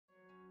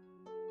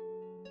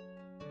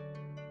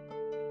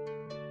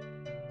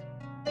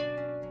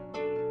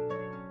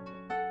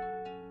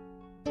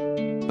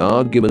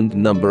Argument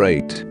number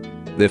 8.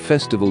 Their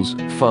festivals,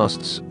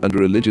 fasts, and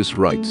religious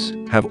rites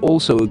have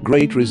also a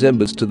great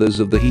resemblance to those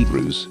of the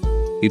Hebrews.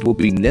 It will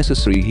be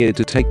necessary here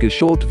to take a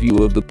short view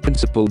of the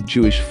principal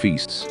Jewish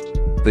feasts.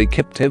 They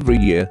kept every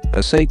year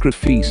a sacred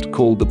feast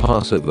called the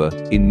Passover,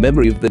 in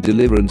memory of their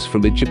deliverance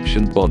from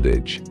Egyptian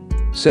bondage.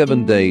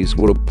 7 days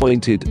were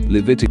appointed,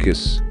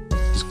 Leviticus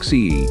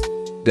 (XE).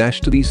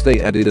 To these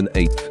they added an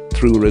 8th,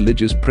 through a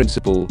religious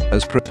principle,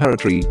 as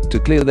preparatory to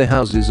clear their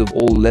houses of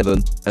all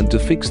leaven, and to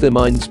fix their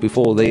minds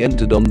before they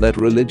entered on that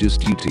religious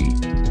duty.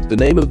 The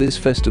name of this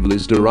festival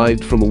is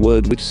derived from a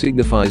word which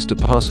signifies to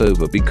pass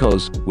over,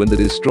 because, when the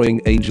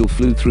destroying angel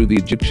flew through the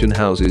Egyptian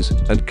houses,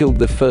 and killed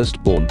their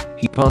firstborn,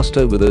 he passed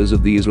over those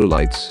of the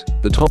Israelites,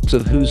 the tops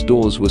of whose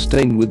doors were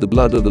stained with the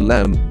blood of the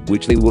lamb,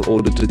 which they were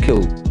ordered to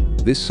kill.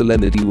 This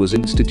solemnity was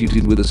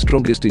instituted with the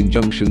strongest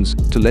injunctions,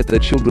 to let their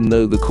children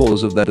know the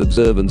cause of that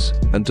observance,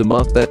 and to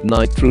mark that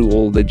night through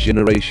all their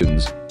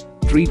generations.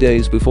 3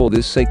 days before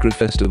this sacred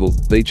festival,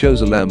 they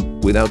chose a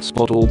lamb, without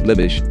spot or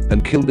blemish,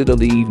 and killed it on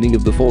the evening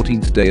of the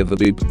 14th day of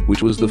Abib,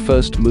 which was the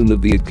first moon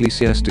of the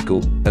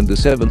ecclesiastical, and the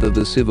 7th of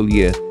the civil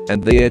year,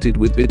 and they ate it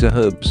with bitter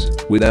herbs,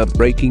 without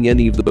breaking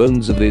any of the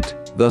bones of it,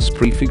 thus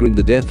prefiguring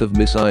the death of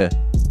Messiah.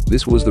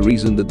 This was the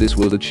reason that this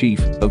was the chief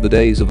of the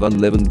days of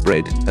unleavened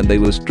bread, and they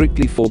were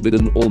strictly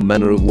forbidden all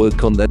manner of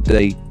work on that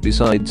day.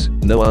 Besides,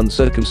 no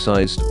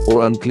uncircumcised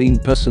or unclean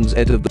persons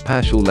ate of the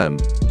paschal lamb.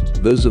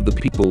 Those of the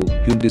people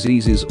whom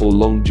diseases or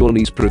long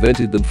journeys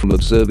prevented them from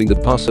observing the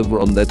Passover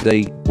on that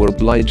day were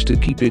obliged to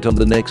keep it on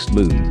the next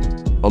moon.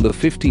 On the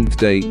 15th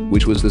day,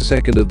 which was the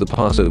 2nd of the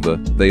Passover,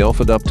 they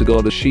offered up to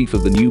God a sheaf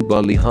of the new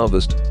barley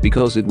harvest,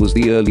 because it was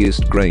the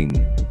earliest grain.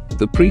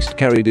 The priest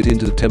carried it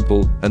into the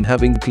temple, and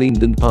having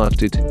cleaned and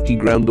parched it, he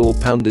ground or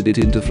pounded it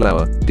into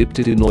flour, dipped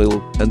it in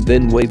oil, and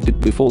then waved it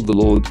before the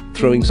Lord,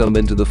 throwing some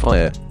into the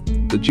fire.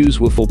 The Jews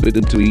were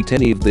forbidden to eat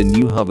any of their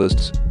new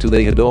harvests, till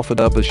they had offered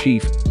up a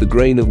sheaf, the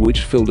grain of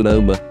which filled an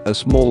omer, a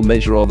small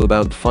measure of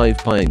about 5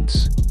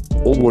 pints.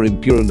 All were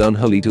impure and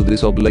unholy till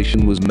this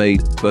oblation was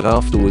made, but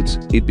afterwards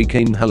it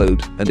became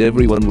hallowed, and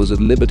everyone was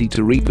at liberty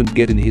to reap and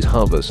get in his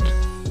harvest.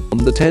 On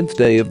the 10th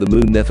day of the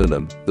moon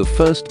Nethanim, the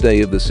first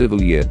day of the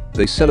civil year,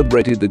 they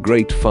celebrated the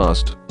great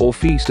fast, or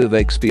feast of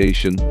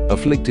expiation,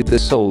 afflicted their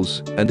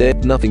souls, and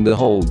ate nothing the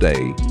whole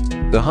day.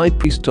 The high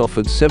priest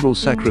offered several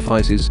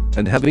sacrifices,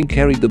 and having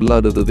carried the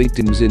blood of the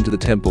victims into the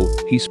temple,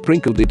 he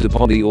sprinkled it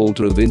upon the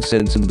altar of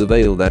incense and the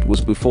veil that was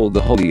before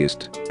the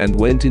holiest, and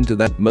went into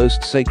that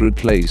most sacred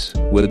place,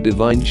 where the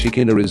divine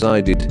Shekinah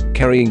resided,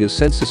 carrying a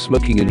censer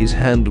smoking in his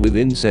hand with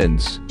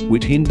incense,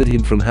 which hindered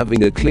him from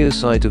having a clear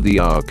sight of the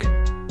ark.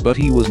 But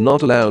he was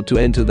not allowed to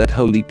enter that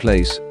holy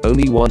place,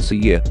 only once a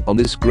year, on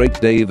this great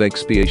day of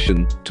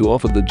expiation, to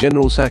offer the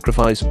general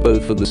sacrifice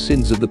both for the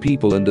sins of the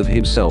people and of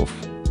himself.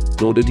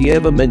 Nor did he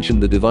ever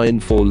mention the divine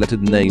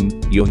 4-lettered name,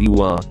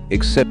 Yahuwah,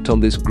 except on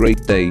this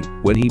great day,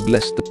 when he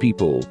blessed the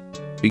people.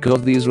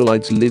 Because the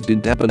Israelites lived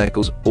in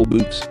tabernacles, or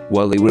booths,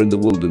 while they were in the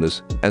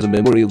wilderness, as a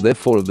memorial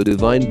therefore of the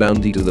divine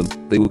bounty to them,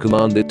 they were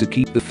commanded to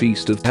keep the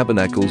Feast of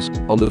Tabernacles,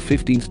 on the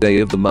 15th day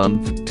of the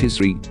month,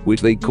 Tisri, which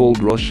they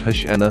called Rosh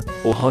Hashanah,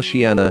 or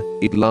Hoshiana.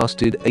 It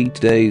lasted 8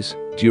 days,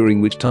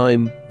 during which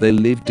time, they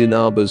lived in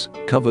arbors,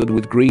 covered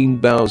with green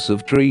boughs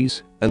of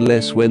trees,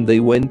 unless when they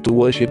went to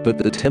worship at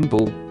the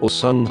temple, or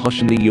sung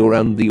Hoshani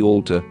around the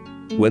altar.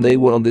 When they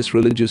were on this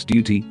religious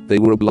duty, they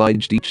were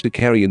obliged each to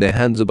carry in their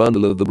hands a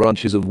bundle of the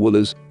branches of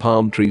willows,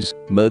 palm trees,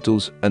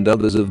 myrtles, and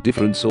others of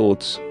different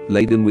sorts,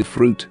 laden with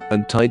fruit,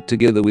 and tied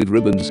together with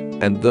ribbons,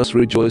 and thus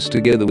rejoice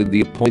together with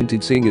the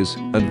appointed singers,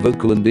 and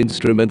vocal and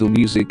instrumental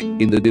music,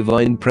 in the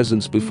divine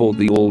presence before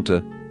the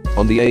altar.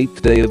 On the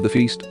 8th day of the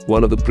feast,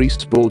 one of the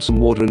priests brought some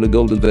water in a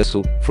golden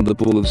vessel, from the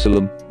pool of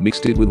Siloam,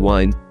 mixed it with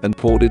wine, and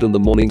poured it on the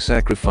morning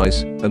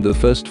sacrifice, and the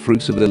first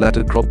fruits of their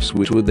latter crops,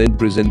 which were then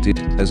presented,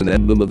 as an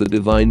emblem of the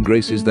divine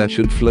graces that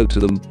should flow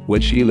to them,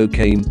 when Shiloh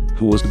came,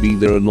 who was to be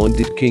their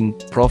anointed king,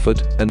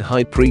 prophet, and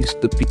high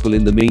priest. The people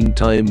in the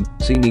meantime,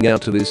 singing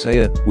out of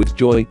Isaiah, with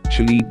joy,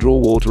 shall ye draw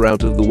water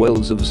out of the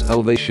wells of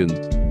salvation.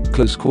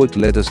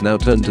 Let us now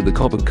turn to the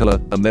copper color,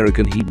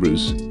 American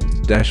Hebrews.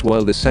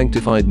 While the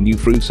sanctified new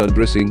fruits are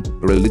dressing,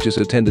 a religious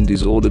attendant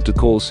is ordered to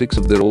call 6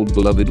 of their old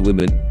beloved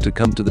women, to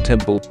come to the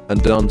temple,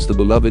 and dance the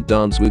beloved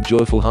dance with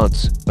joyful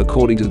hearts,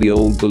 according to the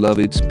old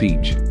beloved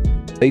speech.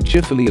 They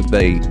cheerfully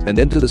obey, and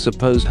enter the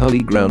supposed holy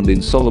ground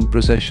in solemn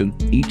procession,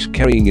 each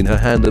carrying in her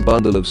hand a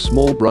bundle of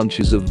small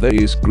branches of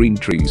various green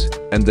trees,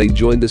 and they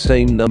join the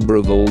same number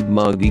of old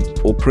magi,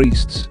 or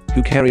priests,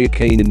 who carry a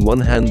cane in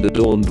one hand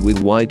adorned with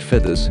white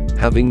feathers,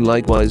 having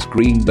likewise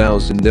green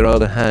boughs in their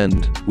other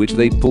hand, which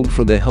they pulled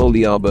from their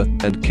holy arbor,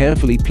 and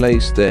carefully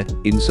placed there,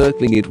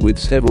 encircling it with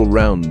several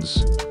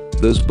rounds.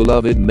 Those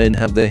beloved men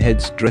have their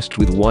heads dressed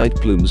with white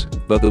plumes,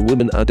 but the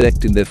women are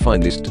decked in their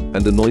finest,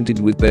 and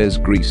anointed with bear's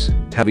grease,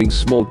 having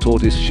small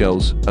tortoise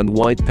shells, and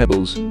white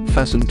pebbles,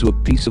 fastened to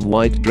a piece of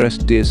white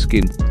dressed deer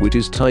skin, which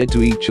is tied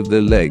to each of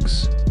their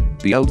legs.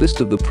 The eldest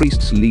of the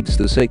priests leads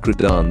the sacred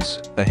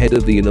dance, ahead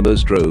of the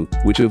innermost row,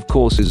 which of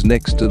course is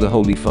next to the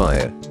holy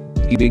fire.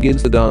 He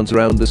begins the dance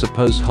around the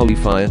supposed holy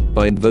fire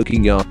by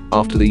invoking Yah,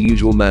 after the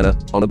usual manner,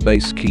 on a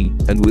bass key,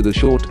 and with a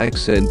short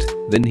accent.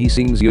 Then he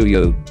sings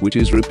yo-yo, which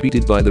is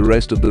repeated by the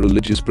rest of the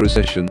religious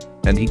procession,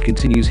 and he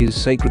continues his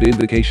sacred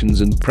invocations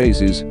and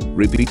praises,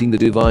 repeating the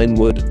divine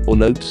word or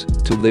notes,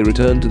 till they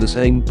return to the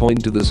same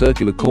point of the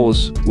circular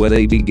course where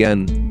they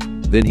began.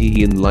 Then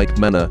he in like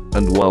manner,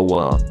 and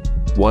wah-wah.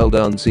 While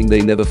dancing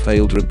they never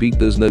fail to repeat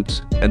those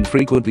notes, and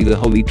frequently the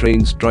holy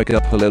trains strike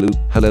up Hallelu,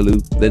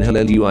 Hallelu, then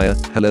Hallelujah,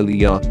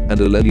 Hallelujah, and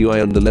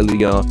Hallelujah and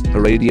Hallelujah, a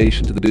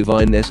radiation to the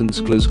divine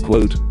essence, close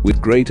quote, with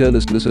great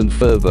earnestness and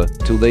fervor,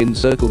 till they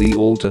encircle the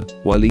altar,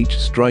 while each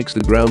strikes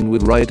the ground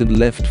with right and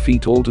left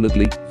feet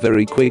alternately,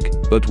 very quick,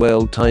 but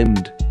well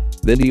timed.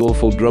 Then the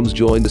awful drums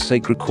join the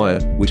sacred choir,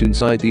 which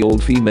incite the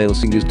old female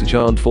singers to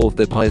chant forth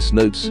their pious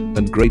notes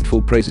and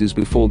grateful praises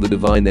before the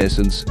divine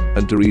essence,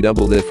 and to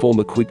redouble their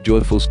former quick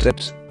joyful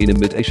steps, in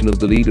imitation of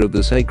the leader of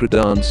the sacred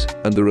dance,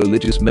 and the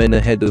religious men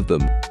ahead of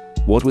them.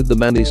 What with the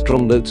manly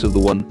strong notes of the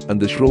one, and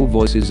the shrill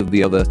voices of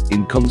the other,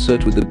 in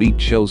concert with the beat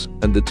shells,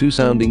 and the two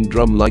sounding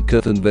drum-like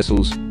earthen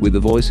vessels, with the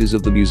voices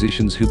of the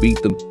musicians who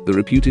beat them, the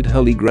reputed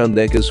holy ground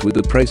echoes with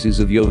the praises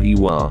of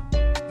Yohewah.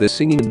 Their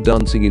singing and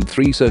dancing in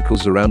three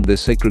circles around their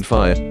sacred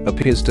fire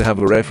appears to have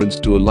a reference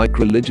to a like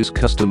religious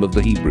custom of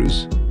the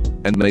Hebrews.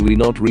 And may we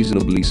not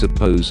reasonably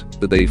suppose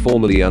that they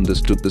formerly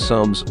understood the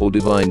psalms or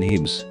divine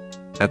hymns?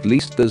 At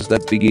least does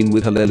that begin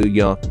with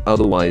Hallelujah,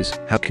 otherwise,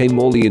 how came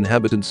all the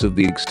inhabitants of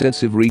the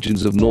extensive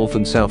regions of North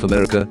and South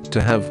America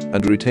to have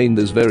and retain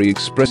those very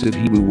expressive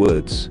Hebrew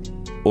words?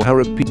 Or how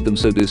repeat them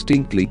so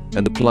distinctly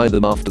and apply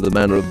them after the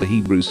manner of the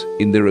Hebrews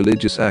in their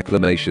religious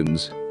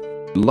acclamations?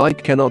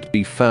 Like cannot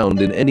be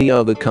found in any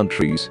other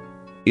countries.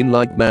 In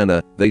like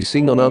manner, they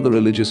sing on other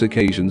religious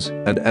occasions,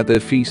 and at their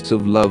feasts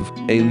of love,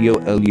 Elyo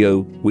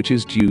Elyo, which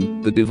is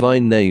due, the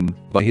divine name,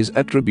 by his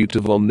attribute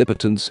of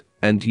omnipotence,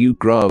 and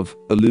Ugrav,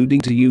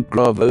 alluding to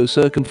Ugrav O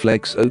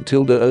circumflex O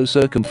tilde O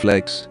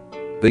circumflex.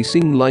 They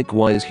sing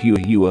likewise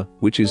Hua,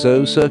 which is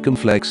O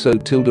circumflex O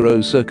tilde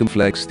O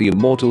circumflex, the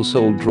immortal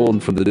soul drawn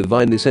from the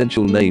divine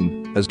essential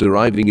name, as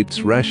deriving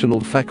its rational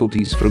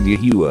faculties from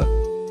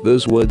Yahuwah.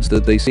 Those words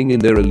that they sing in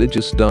their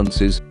religious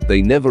dances,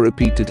 they never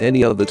repeat at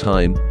any other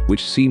time,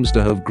 which seems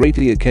to have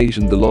greatly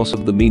occasioned the loss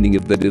of the meaning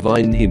of their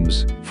divine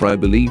hymns, for I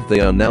believe they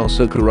are now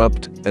so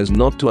corrupt as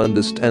not to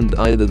understand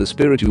either the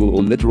spiritual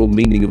or literal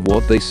meaning of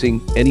what they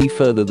sing any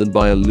further than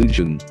by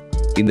allusion.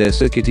 In their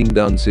circuiting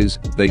dances,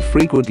 they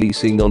frequently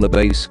sing on a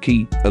bass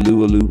key,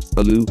 alu alu,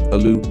 alu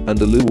alu, and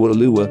alua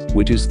alua,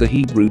 which is the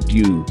Hebrew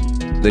due.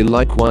 They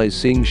likewise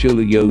sing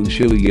shuluyo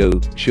shuluyo,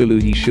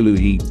 shuluhi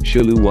shuluhi,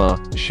 shuluwa,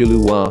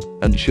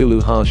 shuluwa, and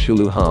shuluha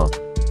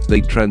shuluha. They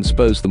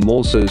transpose them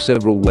also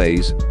several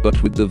ways,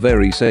 but with the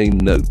very same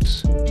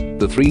notes.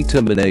 The three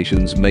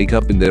terminations make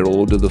up in their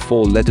order the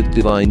four-lettered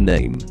divine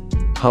name.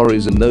 Ha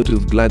is a note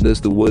of gladness.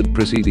 The word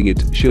preceding it,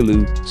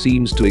 Shilu,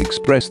 seems to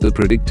express the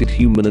predicted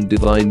human and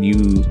divine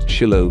Yu,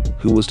 Shiloh,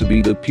 who was to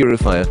be the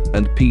purifier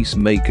and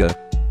peacemaker.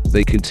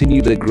 They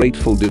continue their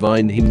grateful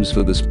divine hymns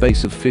for the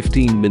space of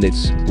 15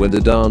 minutes, when the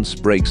dance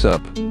breaks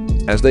up.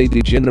 As they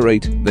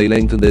degenerate, they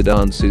lengthen their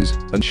dances,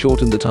 and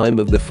shorten the time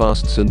of their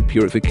fasts and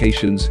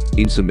purifications,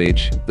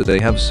 insomuch that they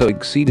have so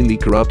exceedingly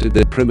corrupted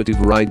their primitive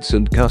rites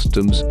and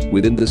customs,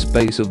 within the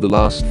space of the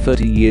last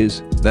 30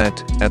 years,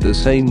 that, at the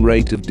same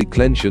rate of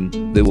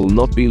declension, there will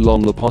not be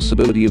long a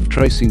possibility of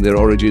tracing their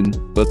origin,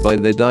 but by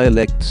their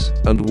dialects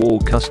and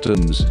war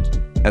customs.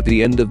 At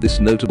the end of this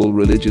notable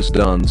religious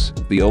dance,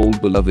 the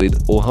old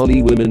beloved or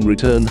holy women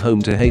return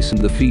home to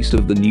hasten the feast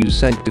of the new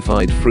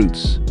sanctified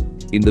fruits.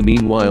 In the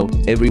meanwhile,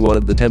 everyone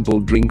at the temple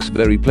drinks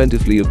very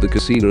plentifully of the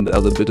kasir and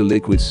other bitter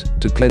liquids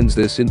to cleanse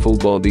their sinful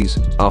bodies,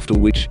 after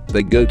which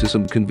they go to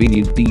some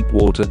convenient deep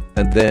water,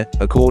 and there,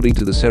 according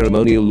to the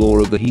ceremonial law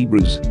of the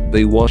Hebrews,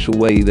 they wash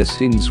away their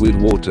sins with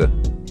water.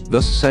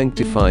 Thus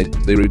sanctified,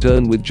 they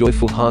return with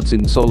joyful hearts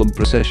in solemn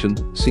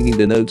procession, singing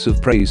their notes of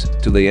praise,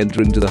 till they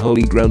enter into the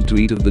holy ground to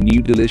eat of the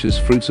new delicious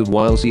fruits of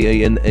wild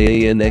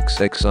Cananxxii.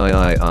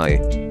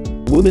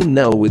 Women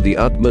now with the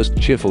utmost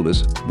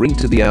cheerfulness bring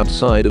to the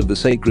outside of the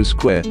sacred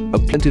square a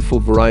plentiful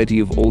variety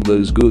of all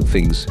those good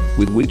things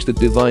with which the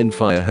divine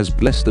fire has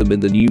blessed them in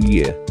the new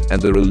year,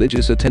 and the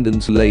religious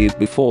attendants lay it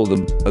before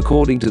them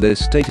according to their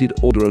stated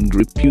order and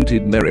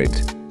reputed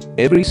merit.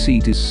 Every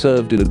seat is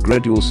served in a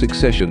gradual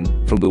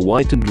succession, from the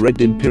white and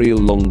red imperial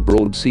long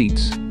broad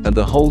seats, and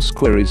the whole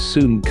square is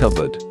soon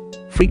covered.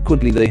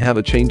 Frequently they have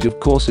a change of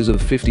courses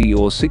of 50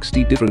 or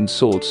 60 different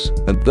sorts,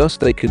 and thus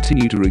they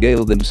continue to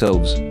regale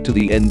themselves to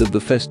the end of the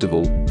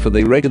festival, for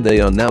they reckon they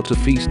are now to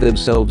feast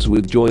themselves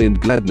with joy and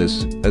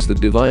gladness, as the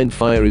divine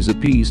fire is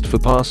appeased for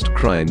past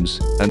crimes,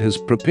 and has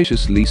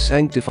propitiously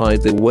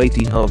sanctified their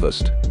weighty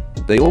harvest.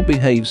 They all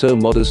behave so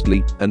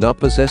modestly, and are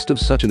possessed of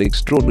such an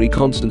extraordinary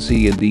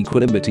constancy and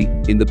equanimity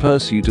in the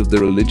pursuit of the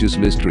religious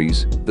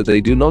mysteries, that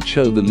they do not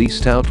show the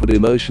least outward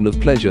emotion of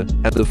pleasure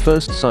at the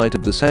first sight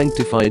of the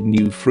sanctified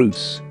new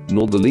fruits,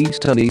 nor the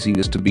least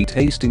uneasiness to be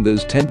tasting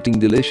those tempting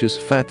delicious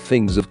fat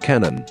things of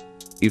Canaan.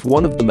 If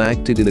one of them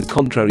acted in a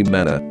contrary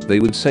manner,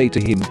 they would say to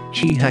him,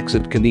 "Chi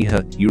haxat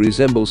kaniha, you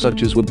resemble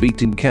such as were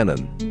beat in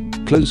Canaan."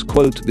 Close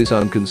quote. This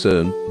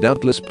unconcern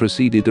doubtless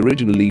proceeded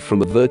originally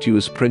from a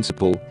virtuous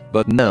principle,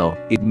 but now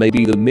it may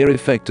be the mere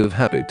effect of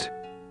habit.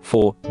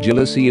 For,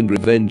 jealousy and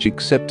revenge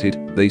excepted,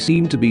 they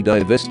seem to be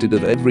divested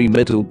of every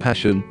mental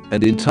passion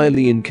and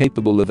entirely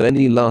incapable of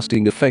any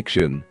lasting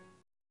affection.